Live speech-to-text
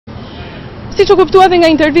Siç u kuptua dhe nga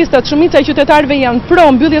intervistat, shumica e qytetarëve janë pro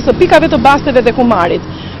mbylljes së pikave të basteve dhe kumarit.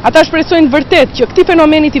 Ata shpresojnë vërtet që këtij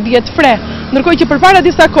fenomeni të vihet fre, ndërkohë që përpara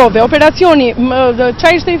disa kohëve operacioni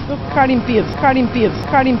çfarë ishte Karim Pidh.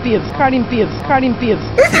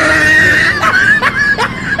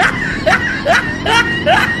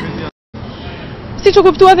 Siç u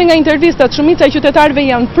kuptua dhe nga intervistat, shumica e qytetarëve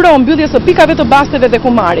janë pro mbylljes së pikave të basteve dhe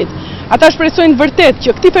kumarit. Ata shpresojnë vërtet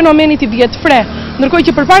që këtij fenomeni të vihet fre, ndërkohë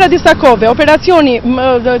që përpara disa kohëve operacioni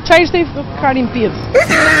çfarë ishte Karim Pidh.